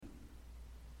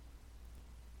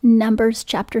Numbers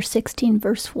chapter 16,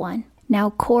 verse 1.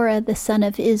 Now Korah the son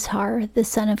of Izhar, the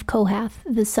son of Kohath,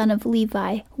 the son of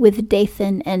Levi, with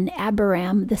Dathan and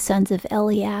Abiram, the sons of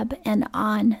Eliab, and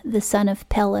On, the son of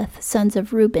Peleth, sons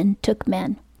of Reuben, took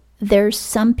men. There's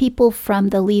some people from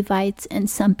the Levites and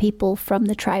some people from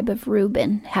the tribe of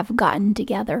Reuben have gotten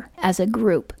together as a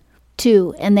group.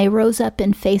 2. And they rose up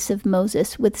in face of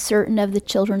Moses with certain of the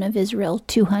children of Israel,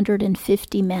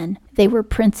 250 men. They were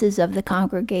princes of the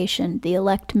congregation, the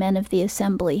elect men of the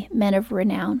assembly, men of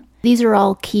renown. These are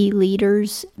all key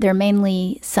leaders. They're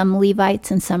mainly some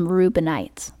Levites and some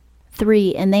Reubenites.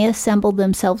 3. And they assembled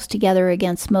themselves together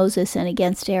against Moses and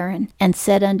against Aaron, and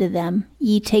said unto them,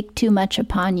 Ye take too much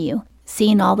upon you,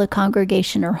 seeing all the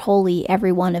congregation are holy,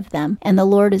 every one of them, and the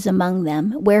Lord is among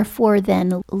them. Wherefore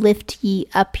then lift ye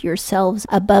up yourselves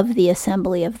above the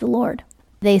assembly of the Lord.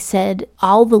 They said,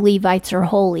 All the Levites are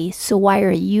holy, so why are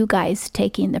you guys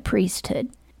taking the priesthood?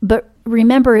 But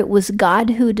remember, it was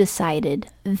God who decided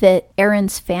that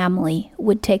Aaron's family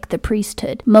would take the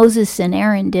priesthood. Moses and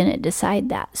Aaron didn't decide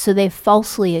that, so they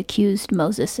falsely accused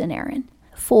Moses and Aaron.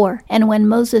 4. And when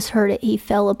Moses heard it, he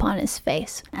fell upon his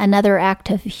face. Another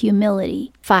act of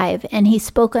humility. 5. And he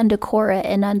spoke unto Korah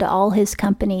and unto all his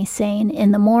company, saying,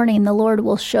 In the morning the Lord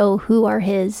will show who are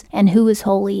his, and who is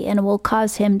holy, and will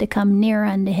cause him to come near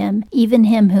unto him. Even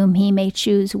him whom he may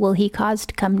choose will he cause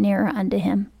to come near unto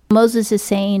him. Moses is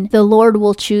saying, the Lord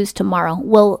will choose tomorrow.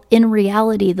 Well, in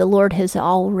reality, the Lord has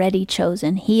already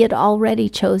chosen. He had already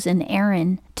chosen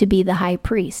Aaron to be the high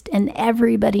priest, and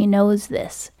everybody knows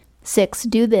this. 6.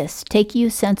 Do this, take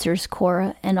you censers,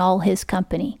 Korah, and all his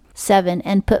company. 7.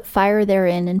 And put fire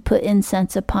therein, and put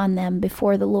incense upon them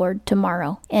before the Lord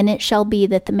tomorrow. And it shall be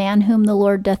that the man whom the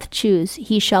Lord doth choose,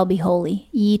 he shall be holy.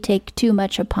 Ye take too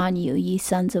much upon you, ye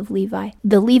sons of Levi.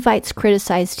 The Levites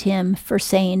criticized him for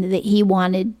saying that he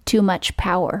wanted too much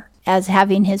power, as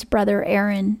having his brother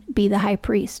Aaron be the high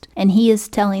priest. And he is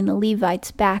telling the Levites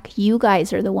back, you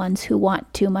guys are the ones who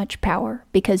want too much power,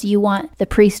 because you want the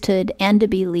priesthood and to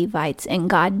be Levites, and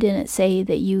God didn't say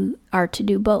that you are to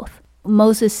do both.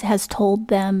 Moses has told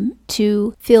them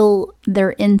to fill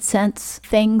their incense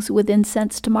things with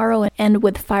incense tomorrow and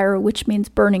with fire, which means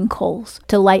burning coals,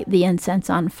 to light the incense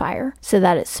on fire so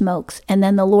that it smokes, and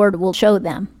then the Lord will show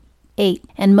them. 8.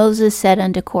 And Moses said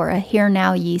unto Korah, Hear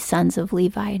now, ye sons of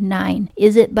Levi. 9.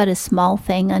 Is it but a small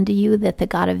thing unto you that the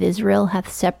God of Israel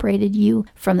hath separated you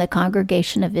from the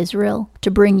congregation of Israel,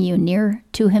 to bring you near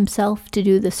to himself, to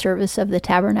do the service of the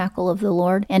tabernacle of the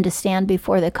Lord, and to stand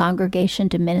before the congregation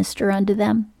to minister unto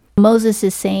them? Moses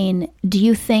is saying, do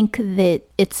you think that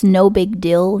it's no big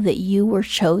deal that you were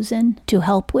chosen to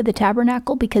help with the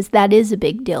tabernacle? Because that is a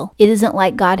big deal. It isn't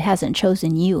like God hasn't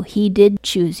chosen you. He did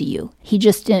choose you. He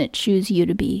just didn't choose you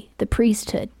to be the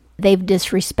priesthood. They've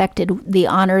disrespected the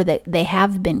honor that they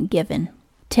have been given.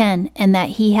 10. And that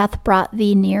he hath brought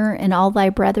thee near, and all thy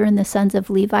brethren the sons of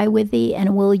Levi with thee,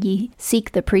 and will ye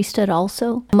seek the priesthood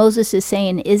also? Moses is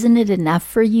saying, isn't it enough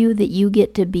for you that you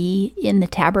get to be in the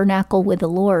tabernacle with the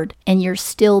Lord, and you're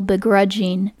still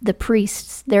begrudging the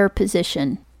priests their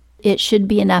position? It should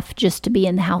be enough just to be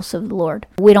in the house of the Lord.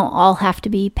 We don't all have to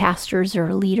be pastors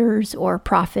or leaders or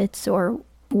prophets or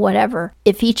whatever.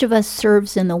 If each of us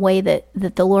serves in the way that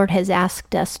the Lord has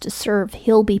asked us to serve,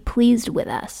 he'll be pleased with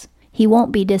us. He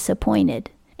won't be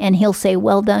disappointed, and he'll say,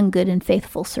 Well done, good and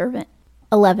faithful servant.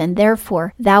 11.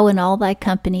 Therefore, thou and all thy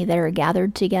company that are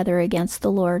gathered together against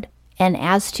the Lord. And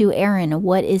as to Aaron,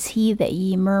 what is he that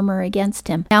ye murmur against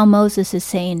him? Now Moses is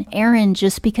saying, Aaron,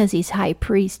 just because he's high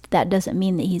priest, that doesn't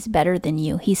mean that he's better than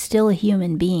you. He's still a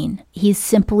human being. He's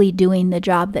simply doing the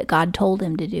job that God told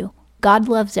him to do. God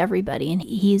loves everybody, and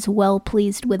he's well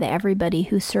pleased with everybody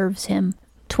who serves him.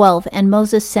 12. And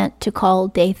Moses sent to call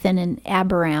Dathan and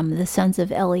Abiram, the sons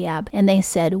of Eliab, and they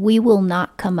said, We will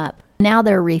not come up. Now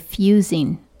they're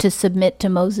refusing to submit to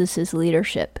Moses'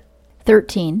 leadership.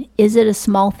 13. Is it a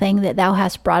small thing that thou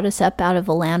hast brought us up out of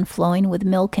a land flowing with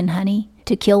milk and honey,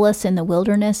 to kill us in the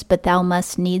wilderness, but thou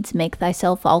must needs make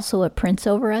thyself also a prince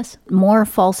over us? More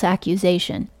false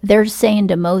accusation. They're saying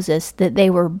to Moses that they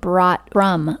were brought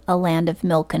from a land of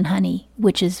milk and honey,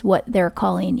 which is what they're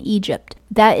calling Egypt.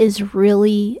 That is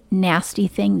really nasty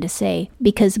thing to say,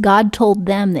 because God told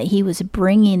them that he was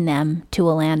bringing them to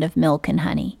a land of milk and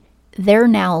honey. They're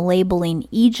now labeling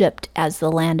Egypt as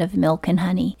the land of milk and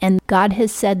honey, and God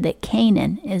has said that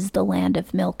Canaan is the land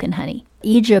of milk and honey.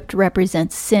 Egypt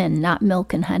represents sin, not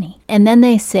milk and honey. And then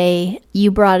they say, you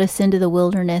brought us into the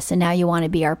wilderness and now you want to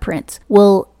be our prince.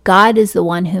 Well, God is the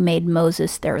one who made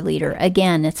Moses their leader.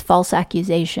 Again, it's false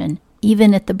accusation.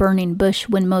 Even at the burning bush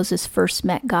when Moses first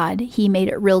met God, he made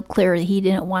it real clear that he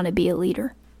didn't want to be a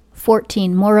leader.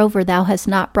 14. Moreover, thou hast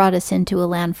not brought us into a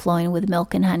land flowing with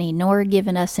milk and honey, nor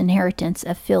given us inheritance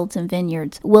of fields and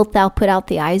vineyards. Wilt thou put out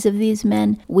the eyes of these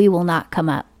men? We will not come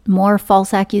up. More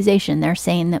false accusation. They're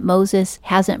saying that Moses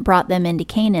hasn't brought them into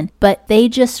Canaan, but they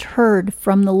just heard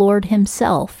from the Lord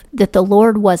himself that the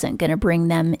Lord wasn't going to bring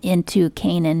them into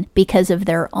Canaan because of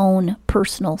their own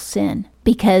personal sin,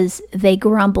 because they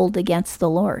grumbled against the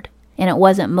Lord. And it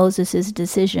wasn't Moses'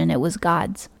 decision, it was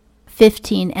God's.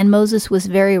 15. And Moses was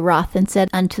very wroth and said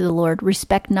unto the Lord,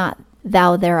 Respect not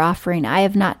thou their offering. I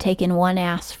have not taken one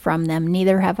ass from them,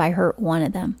 neither have I hurt one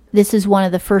of them. This is one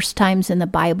of the first times in the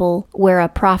Bible where a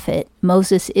prophet,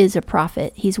 Moses is a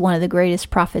prophet, he's one of the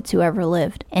greatest prophets who ever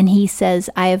lived, and he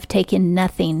says, I have taken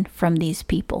nothing from these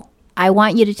people. I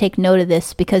want you to take note of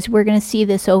this because we're going to see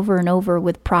this over and over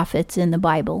with prophets in the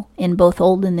Bible, in both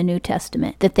Old and the New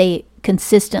Testament, that they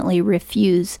consistently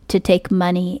refuse to take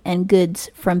money and goods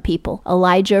from people.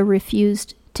 Elijah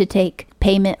refused to take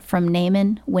payment from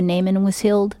Naaman when Naaman was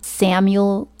healed.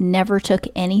 Samuel never took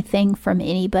anything from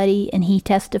anybody, and he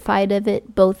testified of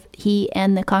it, both he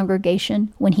and the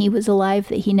congregation, when he was alive,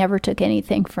 that he never took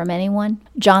anything from anyone.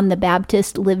 John the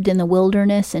Baptist lived in the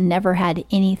wilderness and never had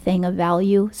anything of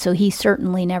value, so he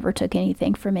certainly never took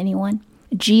anything from anyone.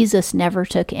 Jesus never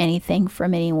took anything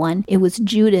from anyone. It was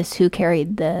Judas who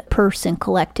carried the purse and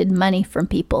collected money from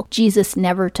people. Jesus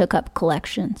never took up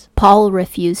collections. Paul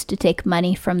refused to take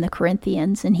money from the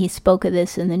Corinthians, and he spoke of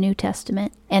this in the New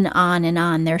Testament. And on and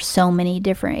on. There's so many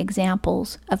different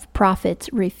examples of prophets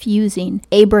refusing.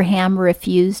 Abraham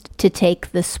refused to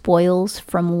take the spoils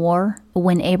from war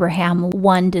when Abraham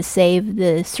won to save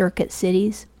the circuit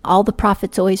cities. All the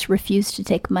prophets always refuse to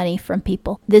take money from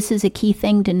people. This is a key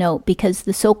thing to note because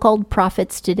the so-called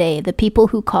prophets today, the people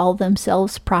who call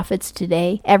themselves prophets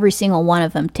today, every single one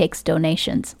of them takes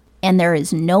donations. And there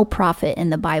is no prophet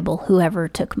in the Bible who ever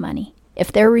took money.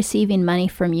 If they're receiving money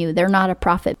from you, they're not a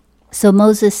prophet. So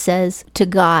Moses says to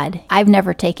God, I've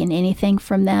never taken anything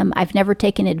from them. I've never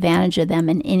taken advantage of them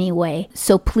in any way.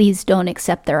 So please don't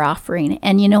accept their offering.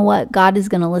 And you know what? God is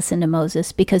going to listen to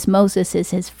Moses because Moses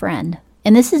is his friend.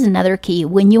 And this is another key.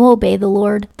 When you obey the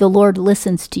Lord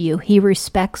listens to you. He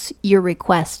respects your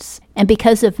requests. And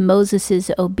because of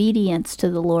Moses' obedience to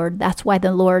the Lord, that's why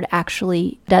the Lord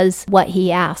actually does what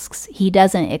he asks. He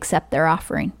doesn't accept their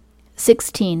offering.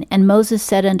 16. And Moses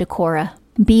said unto Korah,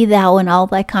 Be thou and all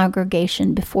thy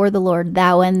congregation before the Lord,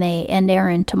 thou and they and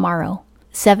Aaron tomorrow.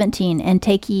 17. And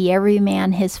take ye every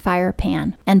man his fire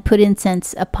pan, and put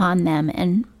incense upon them,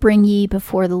 and bring ye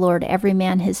before the Lord every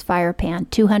man his fire pan,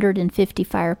 250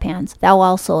 fire pans, thou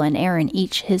also and Aaron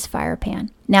each his fire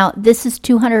pan. Now, this is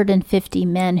 250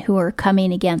 men who are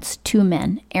coming against 2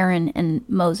 men, Aaron and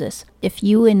Moses. If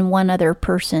you and one other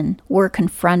person were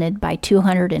confronted by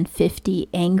 250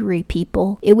 angry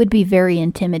people, it would be very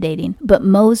intimidating. But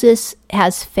Moses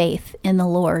has faith in the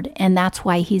Lord, and that's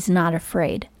why he's not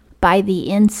afraid. By the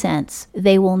incense,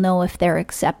 they will know if they're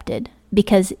accepted,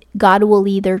 because God will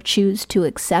either choose to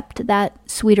accept that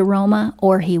sweet aroma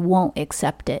or he won't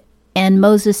accept it. And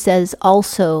Moses says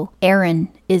also Aaron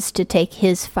is to take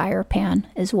his fire pan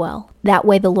as well. That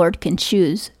way the Lord can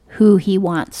choose who he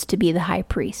wants to be the high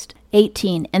priest.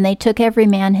 18. And they took every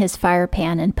man his fire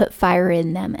pan and put fire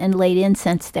in them and laid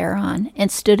incense thereon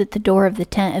and stood at the door of the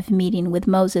tent of meeting with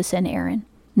Moses and Aaron.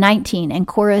 19. And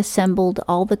Korah assembled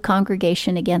all the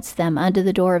congregation against them unto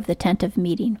the door of the tent of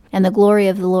meeting. And the glory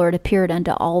of the Lord appeared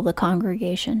unto all the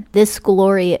congregation. This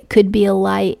glory, it could be a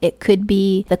light, it could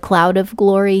be the cloud of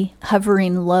glory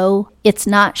hovering low. It's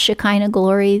not Shekinah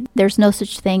glory. There's no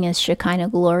such thing as Shekinah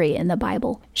glory in the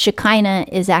Bible. Shekinah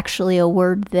is actually a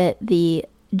word that the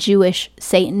Jewish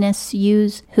Satanists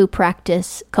use who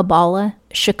practice Kabbalah.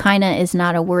 Shekinah is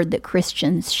not a word that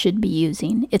Christians should be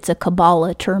using. It's a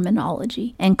Kabbalah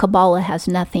terminology, and Kabbalah has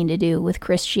nothing to do with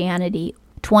Christianity.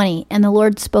 20. And the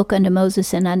Lord spoke unto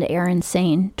Moses and unto Aaron,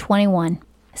 saying, 21.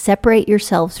 Separate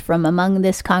yourselves from among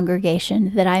this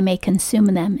congregation, that I may consume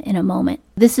them in a moment.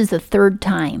 This is the 3rd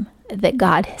time that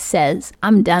God says,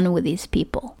 I'm done with these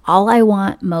people. All I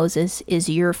want, Moses, is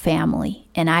your family,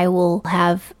 and I will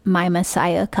have my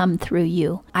Messiah come through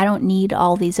you. I don't need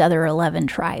all these other 11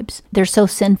 tribes. They're so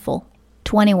sinful.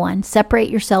 21. Separate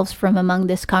yourselves from among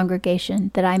this congregation,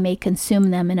 that I may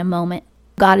consume them in a moment.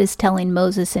 God is telling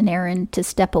Moses and Aaron to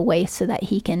step away so that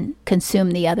he can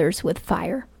consume the others with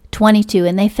fire. 22,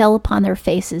 and they fell upon their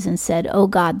faces and said, O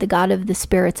God, the God of the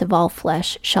spirits of all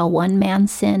flesh, shall one man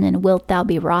sin, and wilt thou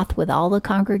be wroth with all the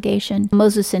congregation?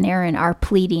 Moses and Aaron are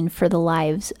pleading for the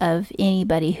lives of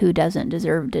anybody who doesn't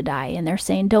deserve to die, and they're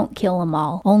saying, don't kill them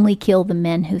all, only kill the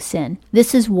men who sin.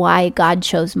 This is why God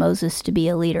chose Moses to be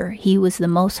a leader. He was the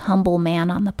most humble man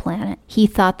on the planet. He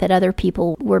thought that other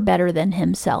people were better than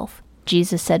himself.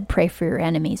 Jesus said, pray for your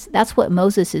enemies. That's what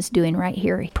Moses is doing right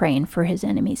here, praying for his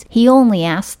enemies. He only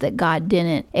asked that God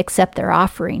didn't accept their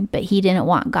offering, but he didn't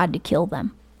want God to kill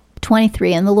them.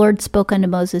 23, and the Lord spoke unto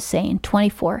Moses, saying,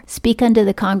 24, speak unto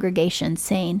the congregation,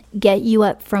 saying, get you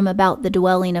up from about the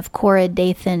dwelling of Korah,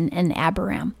 Dathan, and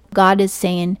Abiram. God is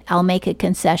saying, I'll make a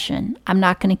concession. I'm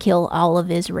not going to kill all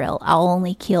of Israel. I'll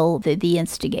only kill the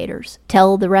instigators.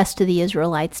 Tell the rest of the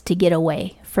Israelites to get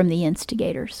away from the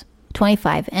instigators.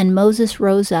 25, and Moses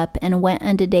rose up and went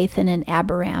unto Dathan and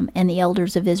Abiram, and the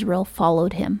elders of Israel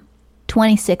followed him.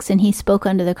 26, and he spoke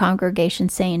unto the congregation,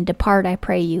 saying, depart, I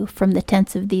pray you, from the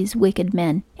tents of these wicked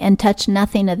men, and touch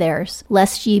nothing of theirs,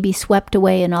 lest ye be swept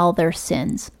away in all their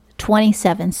sins.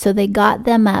 27, so they got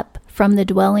them up from the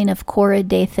dwelling of Korah,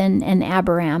 Dathan, and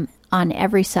Abiram, on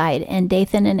every side, and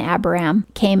Dathan and Abiram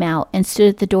came out and stood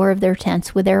at the door of their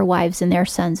tents with their wives and their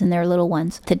sons and their little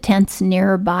ones. The tents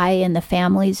nearby and the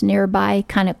families nearby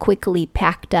kind of quickly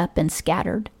packed up and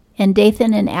scattered. And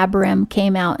Dathan and Abiram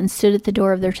came out and stood at the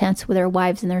door of their tents with their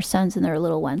wives and their sons and their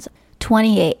little ones.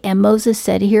 28, and Moses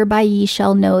said, hereby ye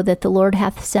shall know that the Lord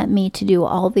hath sent me to do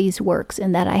all these works,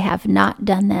 and that I have not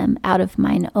done them out of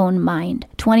mine own mind.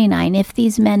 29, if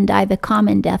these men die the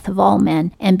common death of all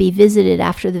men, and be visited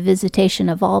after the visitation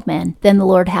of all men, then the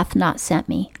Lord hath not sent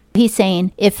me. He's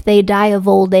saying, if they die of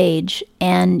old age,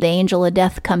 and the angel of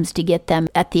death comes to get them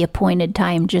at the appointed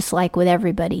time, just like with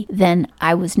everybody, then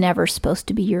I was never supposed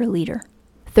to be your leader.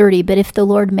 30, but if the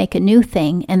Lord make a new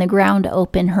thing, and the ground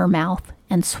open her mouth,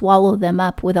 and swallow them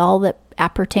up with all that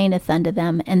appertaineth unto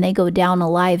them, and they go down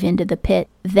alive into the pit,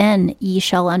 then ye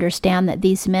shall understand that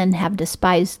these men have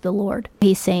despised the Lord.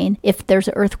 He's saying, if there's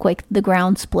an earthquake, the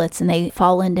ground splits, and they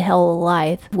fall into hell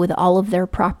alive with all of their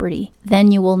property,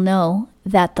 then you will know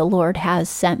that the Lord has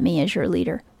sent me as your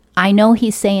leader. I know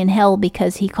he's saying hell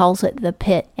because he calls it the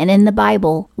pit. And in the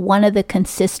Bible, one of the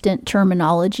consistent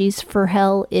terminologies for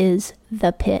hell is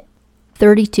the pit.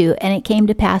 32, and it came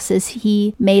to pass as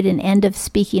he made an end of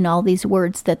speaking all these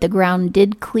words, that the ground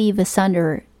did cleave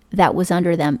asunder that was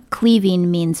under them. Cleaving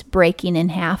means breaking in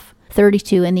half.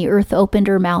 32, and the earth opened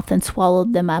her mouth and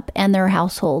swallowed them up, and their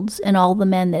households, and all the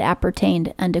men that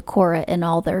appertained unto Korah, and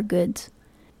all their goods.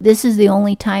 This is the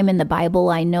only time in the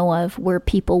Bible I know of where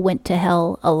people went to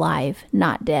hell alive,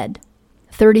 not dead.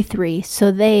 33, so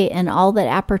they and all that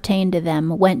appertained to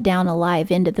them went down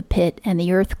alive into the pit, and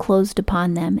the earth closed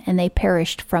upon them, and they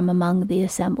perished from among the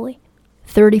assembly.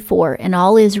 34, and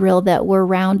all Israel that were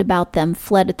round about them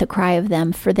fled at the cry of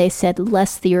them, for they said,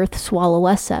 lest the earth swallow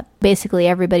us up. Basically,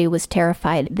 everybody was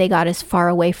terrified. They got as far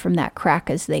away from that crack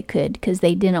as they could, because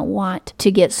they didn't want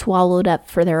to get swallowed up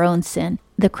for their own sin.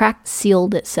 The crack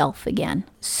sealed itself again,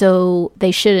 so they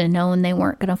should have known they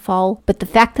weren't going to fall. But the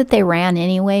fact that they ran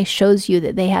anyway shows you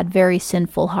that they had very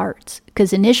sinful hearts,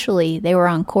 because initially they were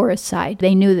on Korah's side.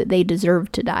 They knew that they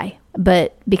deserved to die,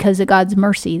 but because of God's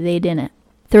mercy, they didn't.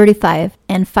 35,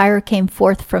 and fire came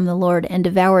forth from the Lord and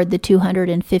devoured the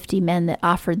 250 men that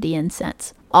offered the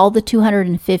incense. All the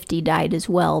 250 died as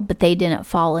well, but they didn't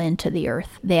fall into the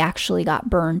earth. They actually got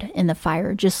burned in the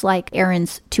fire, just like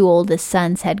Aaron's 2 oldest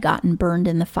sons had gotten burned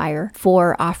in the fire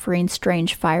for offering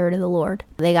strange fire to the Lord.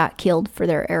 They got killed for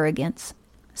their arrogance.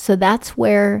 So that's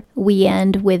where we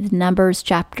end with Numbers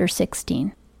chapter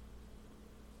 16.